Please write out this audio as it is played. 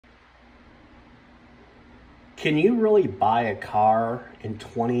Can you really buy a car in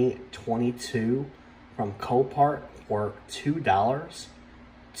 2022 from Copart for $2?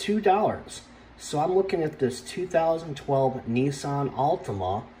 $2. So I'm looking at this 2012 Nissan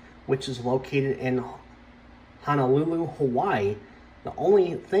Altima, which is located in Honolulu, Hawaii. The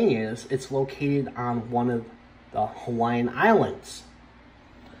only thing is, it's located on one of the Hawaiian Islands.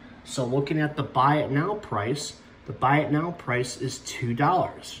 So looking at the buy it now price, the buy it now price is $2.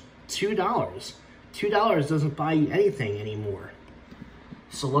 $2. $2 doesn't buy you anything anymore.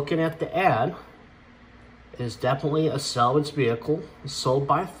 So looking at the ad, it is definitely a salvage vehicle sold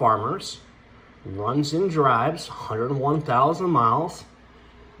by farmers, runs and drives 101,000 miles.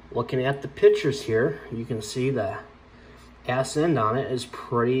 Looking at the pictures here, you can see the ass end on it is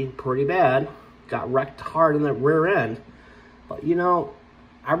pretty bad. Got wrecked hard in the rear end. But you know,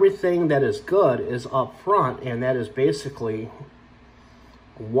 everything that is good is up front, and that is basically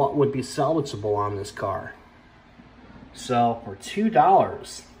what would be salvageable on this car. So for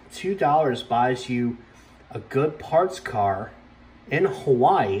 $2 buys you a good parts car in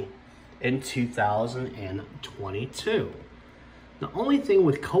Hawaii in 2022. The only thing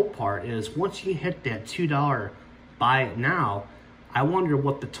with Copart is once you hit that $2 buy it now, I wonder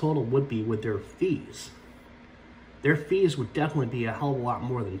what the total would be with their fees. Their fees would definitely be a hell of a lot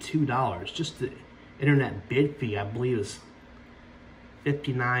more than $2. Just the internet bid fee, I believe, is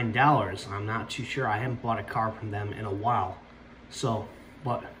 $59. I'm not too sure. I haven't bought a car from them in a while. So,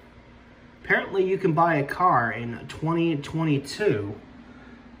 but apparently you can buy a car in 2022,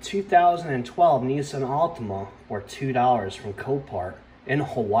 2012 Nissan Altima for $2 from Copart in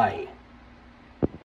Hawaii.